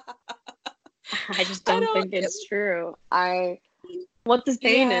 I just don't think it's true. What does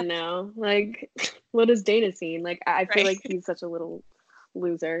Dana know? Like, what has Dana seen? Like, I feel like he's such a little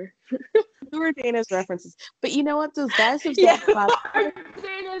loser. Who are Dana's references? But you know what? Those guys have talked about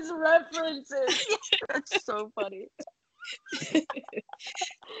Dana's references. That's so funny.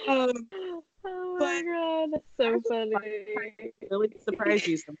 Oh my god, that's so funny. They really surprise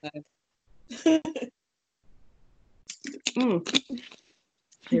you sometimes.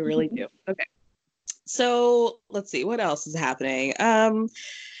 They really do. Okay. So let's see what else is happening.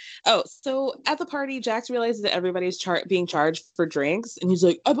 So at the party, Jax realizes that everybody's being charged for drinks, and he's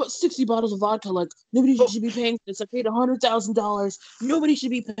like, "I bought 60 bottles of vodka. Like nobody should be paying this. I paid $100,000. Nobody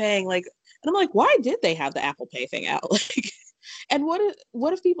should be paying." Like, and I'm like, why did they have the Apple Pay thing out? Like, and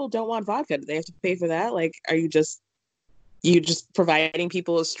what if people don't want vodka? Do they have to pay for that? Like, are you just providing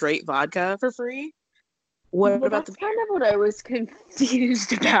people a straight vodka for free? That's kind of what I was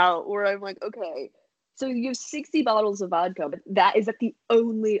confused about. Where I'm like, okay. So you have 60 bottles of vodka, but is that the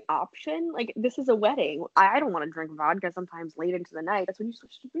only option? Like, this is a wedding. I don't want to drink vodka sometimes late into the night. That's when you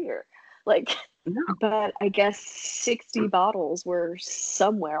switch to beer. Like, no. But I guess 60 bottles were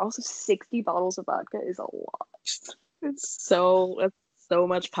somewhere. Also, 60 bottles of vodka is a lot. It's so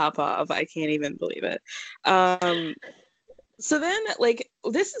much Popov. I can't even believe it. So then, like,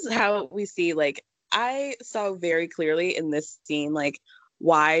 this is how we see, like, I saw very clearly in this scene, like,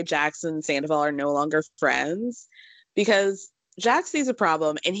 why Jax and Sandoval are no longer friends, because Jax sees a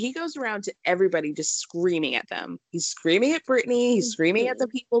problem and he goes around to everybody just screaming at them. He's screaming at Brittany. He's screaming at the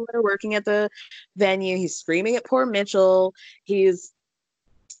people that are working at the venue. He's screaming at poor Mitchell. He's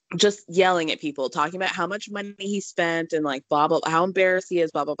just yelling at people, talking about how much money he spent and like blah, blah, how embarrassed he is,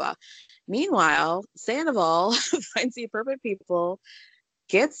 blah, blah, blah. Meanwhile, Sandoval finds the appropriate people,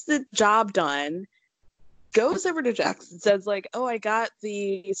 gets the job done, goes over to Jax and says like, "Oh, I got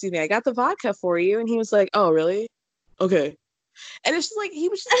the vodka for you." And he was like, "Oh, really? Okay." And it's just like, he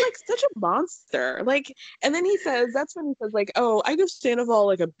was just like such a monster. Like, and then that's when he says like, "Oh, I give Sandoval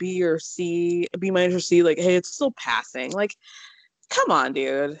like a B or C, a B minus or C. Like, hey, it's still passing." Like, come on,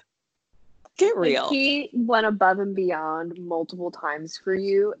 dude. Get real. Like, he went above and beyond multiple times for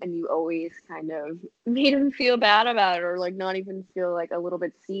you, and you always kind of made him feel bad about it, or like not even feel like a little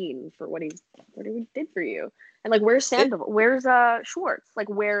bit seen for what he did for you. And like, where's Sandoval? Where's Schwartz? Like,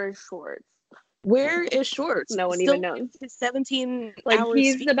 where is Schwartz? Where is Schwartz? No one even knows. His 17 like hour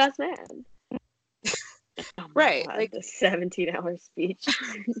he's speech. The best man. Right. God, like the 17-hour speech.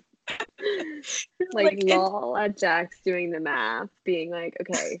 like lol at Jax doing the math, being like,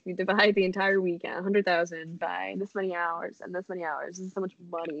 okay, if you divide the entire weekend, 100,000 by this many hours and this many hours, this is how much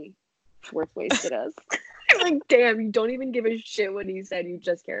money Schwartz wasted us. Like, damn, you don't even give a shit what he said, you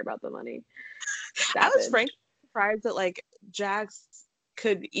just care about the money. Savage. I was frankly surprised that like Jax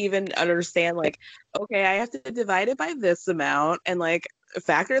could even understand like, okay, I have to divide it by this amount and like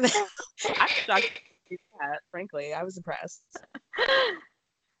factor that. I'm shocked to do that, frankly. I was impressed.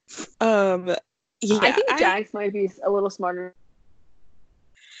 Yeah, I think Jax might be a little smarter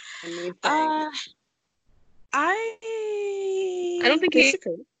than we think. I don't think he's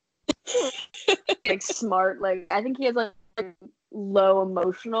like smart. Like, I think he has like low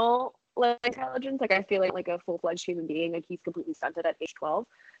emotional like intelligence. Like, I feel like a full-fledged human being. Like, he's completely stunted at age 12.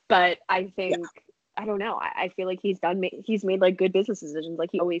 But I think I don't know. I feel like he's made like good business decisions.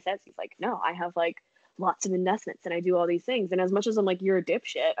 Like, he always says, he's like, no, I have like lots of investments and I do all these things. And as much as I'm like, you're a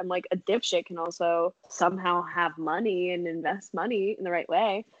dipshit, I'm like, a dipshit can also somehow have money and invest money in the right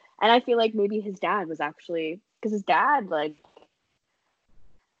way. And I feel like maybe his dad was actually, because his dad like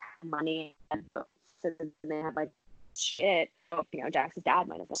money and they had like shit. You know, Jax's dad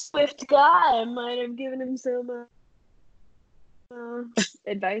might have been a swift guy, might have given him some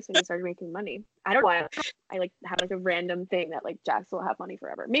advice when he started making money. I don't know why I like have like a random thing that like Jax will have money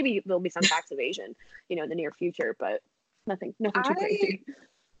forever. Maybe there'll be some tax evasion, in the near future, but nothing too crazy.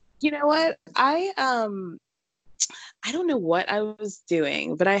 You know what? I don't know what I was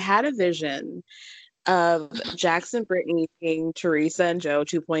doing, but I had a vision of Jax and Brittany being Teresa and Joe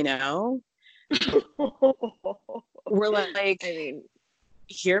 2.0. We're like, I mean,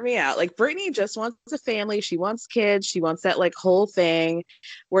 hear me out. Like, Brittany just wants a family. She wants kids. She wants that like whole thing.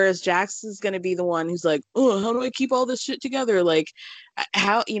 Whereas Jax is going to be the one who's like, oh, how do I keep all this shit together? Like,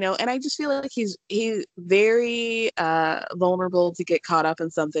 how, and I just feel like he's very vulnerable to get caught up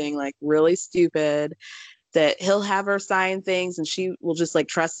in something like really stupid, that he'll have her sign things and she will just like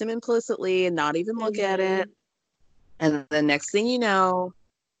trust him implicitly and not even look at it. And the next thing you know,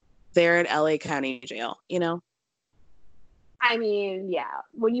 they're at LA County Jail, I mean, yeah,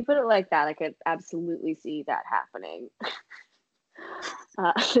 when you put it like that, I could absolutely see that happening.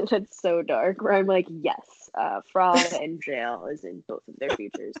 That's so dark, where I'm like, yes, fraud and jail is in both of their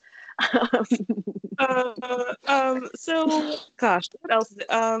futures. So gosh, what else?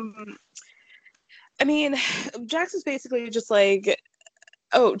 I mean, Jax is basically just like,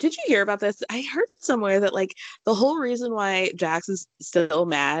 oh, did you hear about this? I heard somewhere that like the whole reason why Jax is still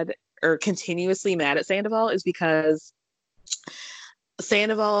mad or continuously mad at Sandoval is because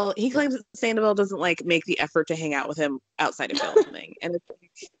he claims that Sandoval doesn't like make the effort to hang out with him outside of filming. And it's like,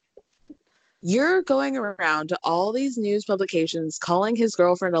 you're going around to all these news publications calling his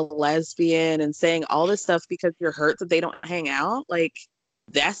girlfriend a lesbian and saying all this stuff because you're hurt that they don't hang out. Like,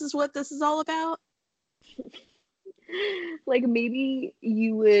 this is what this is all about. Like, maybe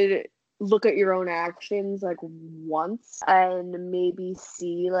you would look at your own actions like once and maybe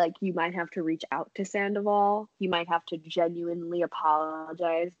see like you might have to reach out to Sandoval. You might have to genuinely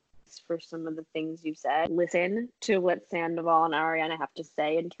apologize for some of the things you said. Listen to what Sandoval and Ariana have to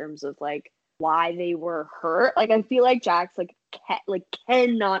say in terms of like why they were hurt. Like, I feel like Jax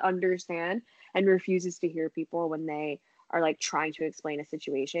cannot understand and refuses to hear people when they are like trying to explain a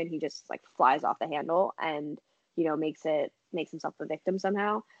situation. He just like flies off the handle and makes himself the victim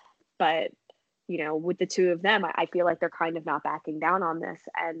somehow. But with the two of them, I feel like they're kind of not backing down on this,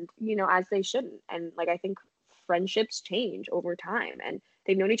 and as they shouldn't. And like, I think friendships change over time, and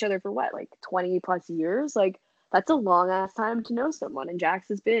they've known each other for what, like 20 plus years. Like, that's a long ass time to know someone, and Jax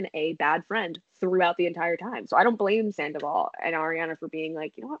has been a bad friend throughout the entire time. So I don't blame Sandoval and Ariana for being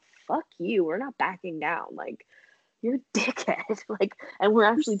like, you know what, fuck you, we're not backing down. Like, you're a dickhead. Like, and we're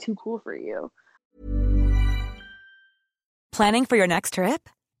actually too cool for you. Planning for your next trip?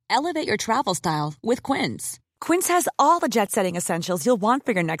 Elevate your travel style with Quince. Quince has all the jet-setting essentials you'll want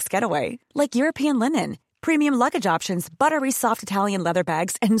for your next getaway, like European linen, premium luggage options, buttery soft Italian leather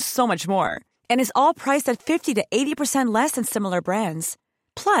bags, and so much more. And is all priced at 50 to 80% less than similar brands.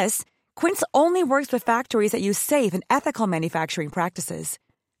 Plus, Quince only works with factories that use safe and ethical manufacturing practices.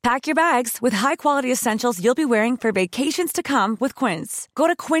 Pack your bags with high-quality essentials you'll be wearing for vacations to come with Quince. Go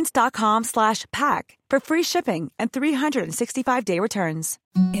to quince.com/pack for free shipping and 365-day returns.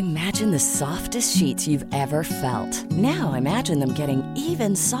 Imagine the softest sheets you've ever felt. Now imagine them getting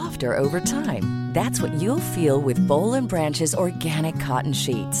even softer over time. That's what you'll feel with Boll & Branch's organic cotton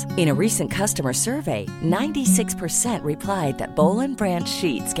sheets. In a recent customer survey, 96% replied that Boll & Branch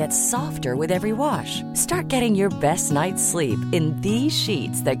sheets get softer with every wash. Start getting your best night's sleep in these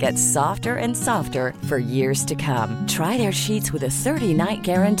sheets that get softer and softer for years to come. Try their sheets with a 30-night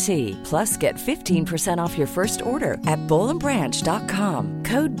guarantee. Plus, get 15% off your first order at bollandbranch.com.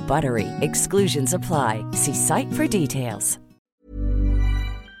 Code BUTTERY. Exclusions apply. See site for details.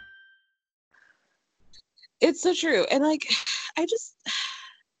 It's so true. And like,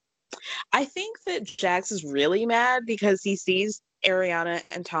 I think that Jax is really mad because he sees Ariana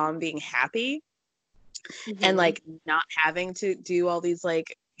and Tom being happy and like not having to do all these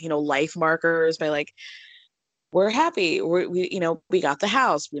like, life markers by like, we're happy. We got the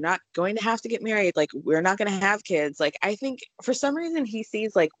house. We're not going to have to get married. Like, we're not going to have kids. Like, I think for some reason he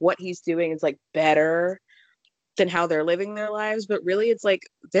sees like what he's doing is like better than how they're living their lives. But really it's like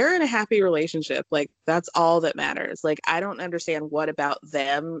they're in a happy relationship. Like, that's all that matters. Like, I don't understand what about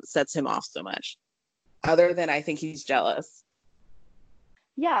them sets him off so much other than I think he's jealous.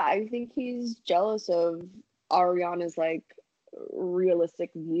 Yeah, I think he's jealous of Ariana's like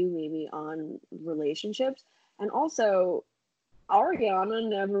realistic view maybe on relationships. And also, Ariana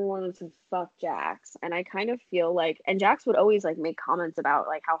never wanted to fuck Jax. And I kind of feel like, and Jax would always like make comments about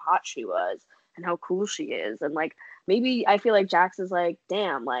like how hot she was and how cool she is. And like, maybe I feel like Jax is like,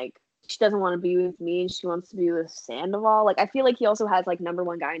 damn, like she doesn't want to be with me and she wants to be with Sandoval. Like, I feel like he also has like number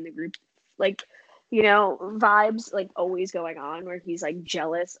one guy in the group, like you know, vibes like always going on where he's like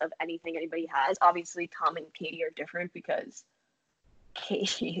jealous of anything anybody has. Obviously, Tom and Katie are different because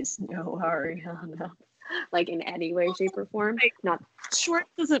Katie is no Ariana, like in any way, shape, or form. Like, Not Schwartz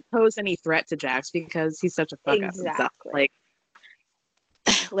doesn't pose any threat to Jax because he's such a fuck up himself.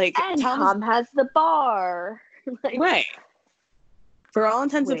 Like and Tom has the bar. Like, right. For all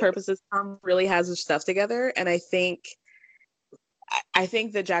intents and purposes, Tom really has his stuff together, and I think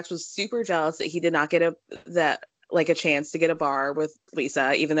that Jax was super jealous that he did not get a chance to get a bar with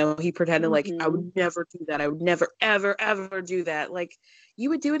Lisa, even though he pretended like, I would never do that. I would never, ever, ever do that. Like, you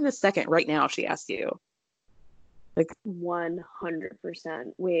would do it in a second right now if she asked you. Like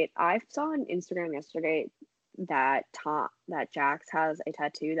 100%. Wait, I saw on Instagram yesterday that Jax has a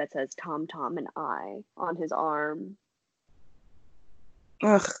tattoo that says Tom, Tom, and I on his arm.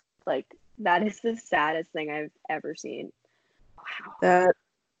 Ugh. Like, that is the saddest thing I've ever seen. Wow. That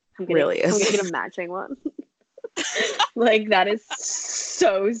really is. I'm gonna get a matching one. Like, that is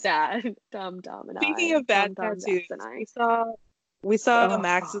so sad. Tom, Tom, and Speaking of bad tattoos, we saw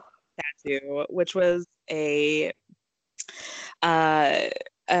Max's tattoo, which was a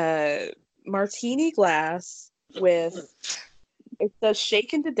martini glass with, it says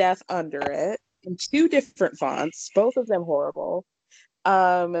shaken to death under it in 2 different fonts, both of them horrible.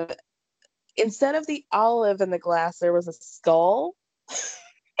 Instead of the olive in the glass, there was a skull.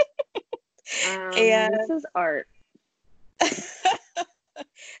 And this is art.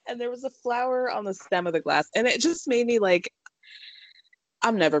 And there was a flower on the stem of the glass, and it just made me like,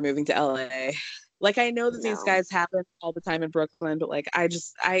 I'm never moving to LA. Like, I know that these guys happen all the time in Brooklyn, but like, I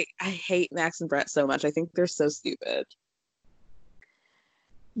hate Max and Brett so much. I think they're so stupid.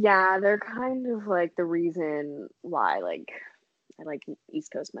 Yeah, they're kind of like the reason why, like, I like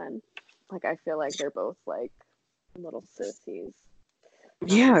East Coast men. Like, I feel like they're both like little sissies.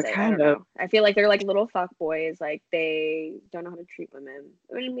 Yeah, kind of. I feel like they're like little fuck boys. Like, they don't know how to treat women.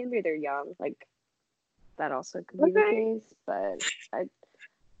 I mean, maybe they're young. Like, that also could be the case. But I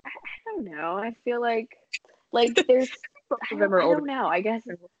don't know. I feel like there's. I don't know. I guess.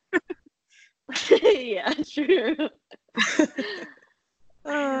 Yeah, true.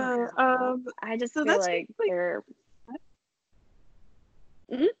 I just feel like they're.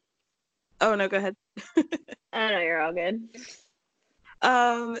 Mm-hmm. Oh no, go ahead. I know, you're all good.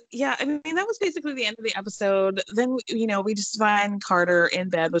 Yeah, I mean, that was basically the end of the episode. Then, we just find Carter in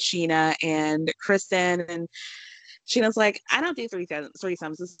bed with Sheena and Kristen, and Sheena's like, I don't do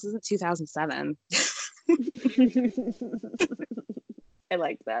threesomes. This isn't 2007. I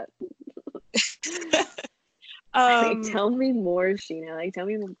like that. Like, tell me more, Sheena. Like, tell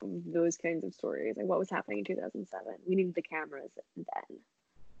me those kinds of stories. Like, what was happening in 2007? We needed the cameras then.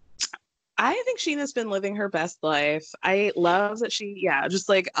 I think Sheena's been living her best life. I love that she, just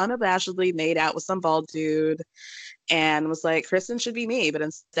like unabashedly made out with some bald dude and was like, Kristen should be me, but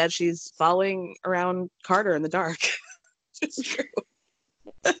instead she's following around Carter in the dark. It's true.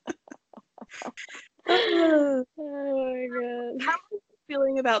 Oh my god. How are you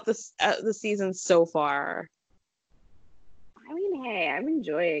feeling about this the season so far? I mean, hey, I'm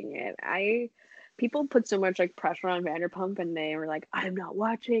enjoying it. People put so much like pressure on Vanderpump, and they were like, I'm not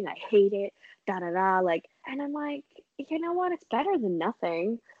watching, I hate it, like, and I'm like, you know what, it's better than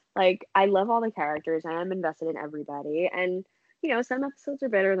nothing. Like, I love all the characters and I'm invested in everybody, and some episodes are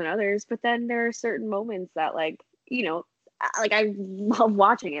better than others, but then there are certain moments that like I love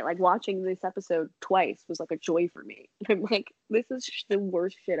watching it. Like, watching this episode twice was like a joy for me. I'm like, this is the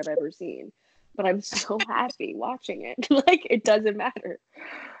worst shit I've ever seen, but I'm so happy watching it. Like, it doesn't matter.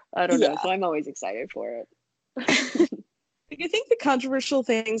 I don't know, so I'm always excited for it. I think the controversial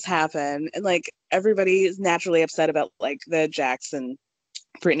things happen, and like everybody is naturally upset about like the Jackson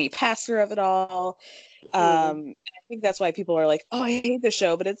Brittany passer of it all. I think that's why people are like, oh, I hate the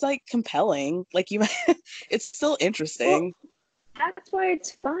show, but it's like compelling. Like, it's still interesting. Well, that's why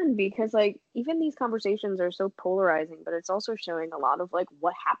it's fun, because like even these conversations are so polarizing, but it's also showing a lot of like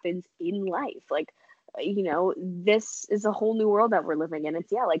what happens in life. Like, this is a whole new world that we're living in.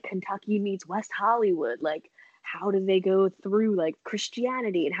 It's like Kentucky meets West Hollywood. Like, how do they go through like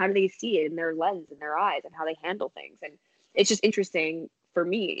Christianity, and how do they see it in their lens and their eyes, and how they handle things? And it's just interesting for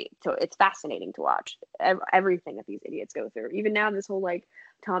me. So it's fascinating to watch everything that these idiots go through. Even now, this whole like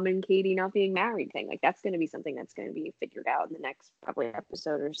Tom and Katie not being married thing, like that's going to be something that's going to be figured out in the next probably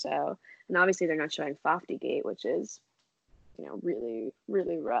episode or so. And obviously they're not showing Fofty Gate, which is, really,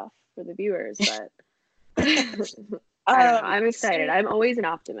 really rough for the viewers, but I don't know. I'm excited. I'm always an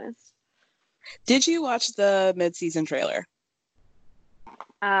optimist. Did you watch the mid-season trailer?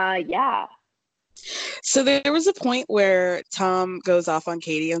 Yeah. So there was a point where Tom goes off on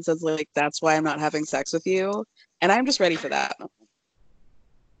Katie and says, like, that's why I'm not having sex with you. And I'm just ready for that.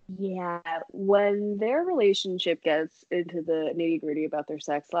 Yeah, when their relationship gets into the nitty-gritty about their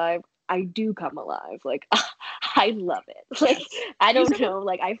sex life, I do come alive. Like, I love it. Like, I don't know.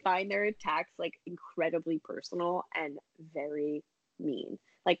 Like, I find their attacks, like, incredibly personal and very mean.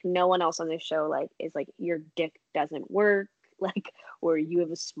 Like, no one else on this show, like, is like, your dick doesn't work, like, or you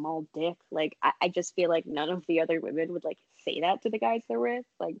have a small dick. Like, I just feel like none of the other women would, like, say that to the guys they're with,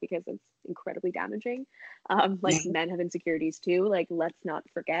 like, because it's incredibly damaging. Like, men have insecurities too. Like, let's not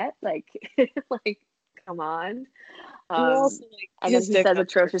forget. Like, like, come on. Also, like, and then he says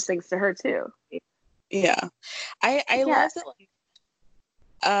atrocious things to her too. Yeah, I love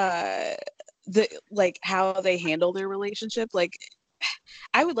that. Like how they handle their relationship. Like,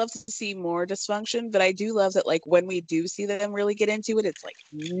 I would love to see more dysfunction, but I do love that, like, when we do see them really get into it, it's like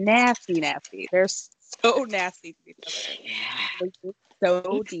nasty. They're so nasty to each other. Like,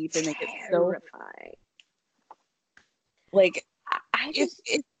 so deep, and they get so like. If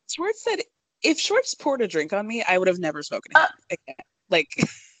Schwartz said, if Schwartz poured a drink on me, I would have never spoken to him again. Like,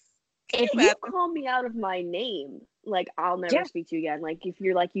 if you call me out of my name, like, I'll never speak to you again. Like, if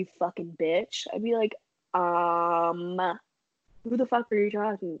you're like, you fucking bitch, I'd be like, who the fuck are you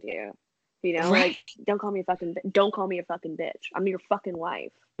talking to? You know, like, don't call me a fucking bitch. I'm your fucking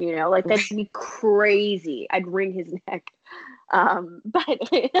wife. You know, like, that'd be crazy. I'd wring his neck. But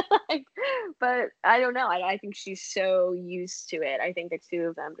like, but I don't know. I think she's so used to it. I think the two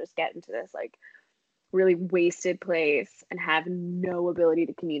of them just get into this, like, really wasted place and have no ability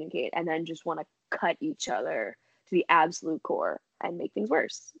to communicate, and then just want to cut each other to the absolute core and make things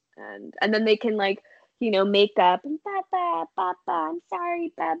worse. And then they can, like, you know, make up and ba, I'm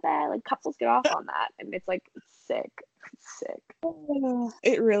sorry, ba. Like, couples get off on that, and it's like, it's sick. It's sick.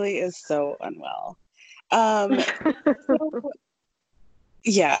 It really is so unwell. So,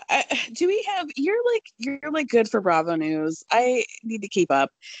 yeah. Do we have? You're like good for Bravo News. I need to keep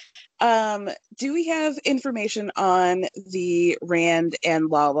up. Do we have information on the Rand and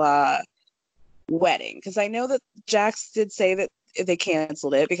Lala wedding? Because I know that Jax did say that they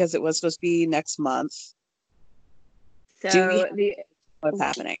canceled it because it was supposed to be next month. So what's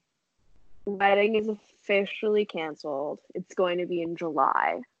happening? Wedding is officially canceled. It's going to be in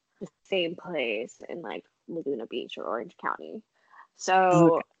July, the same place in, like, Laguna Beach or Orange County.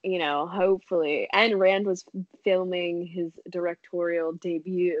 So, you know, hopefully, and Rand was filming his directorial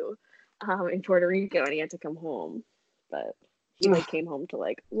debut in Puerto Rico, and he had to come home, but he, like, came home to,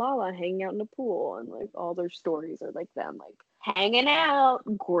 like, Lala hanging out in the pool, and, like, all their stories are, like, them, like, hanging out,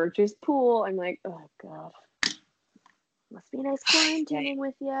 gorgeous pool. I'm like, oh god, must be nice quarantining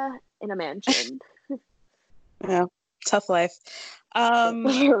with you in a mansion. Yeah, tough life. Well,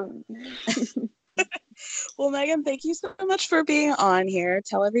 Megan, thank you so much for being on here.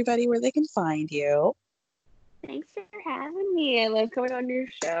 Tell everybody where they can find you. Thanks for having me. I love coming on your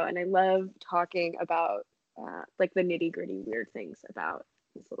show, and I love talking about like, the nitty gritty weird things about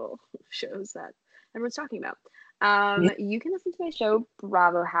these little shows that everyone's talking about. You can listen to my show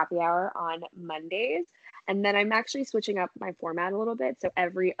Bravo Happy Hour on Mondays, and then I'm actually switching up my format a little bit. So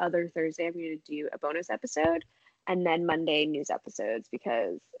every other Thursday, I'm going to do a bonus episode, and then Monday news episodes,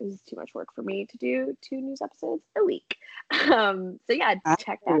 because it was too much work for me to do 2 news episodes a week. So yeah,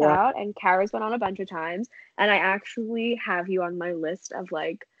 check that out. And Kara's been on a bunch of times, and I actually have you on my list of,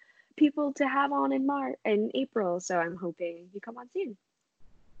 like, people to have on in April. So I'm hoping you come on soon.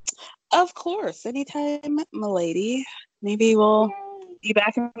 Of course, anytime, my lady. Maybe we'll be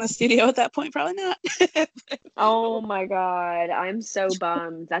back in the studio at that point. Probably not. Oh my god, I'm so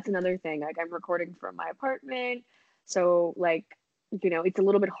bummed. That's another thing. Like, I'm recording from my apartment, so, like, you know, it's a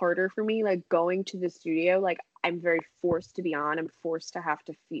little bit harder for me, like, going to the studio. Like, I'm very forced to be on. I'm forced to have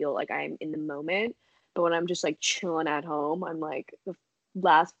to feel like I'm in the moment. But when I'm just, like, chilling at home, I'm like, the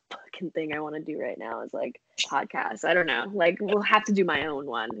last fucking thing I want to do right now is, like, podcast. I don't know. Like, we'll have to do my own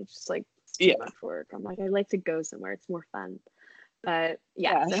one. It's just, like, too much work. I'm like, I like to go somewhere. It's more fun. But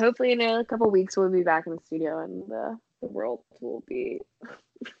yeah, so hopefully in a couple weeks we'll be back in the studio, and the world will be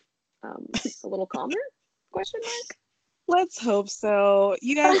a little calmer? Question mark. Let's hope so.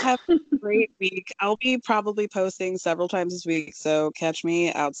 You guys have a great week. I'll be probably posting several times this week, so catch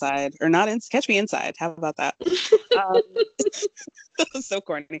me outside, or not catch me inside. How about that? So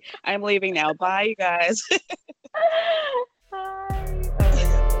corny. I'm leaving now. Bye, you guys.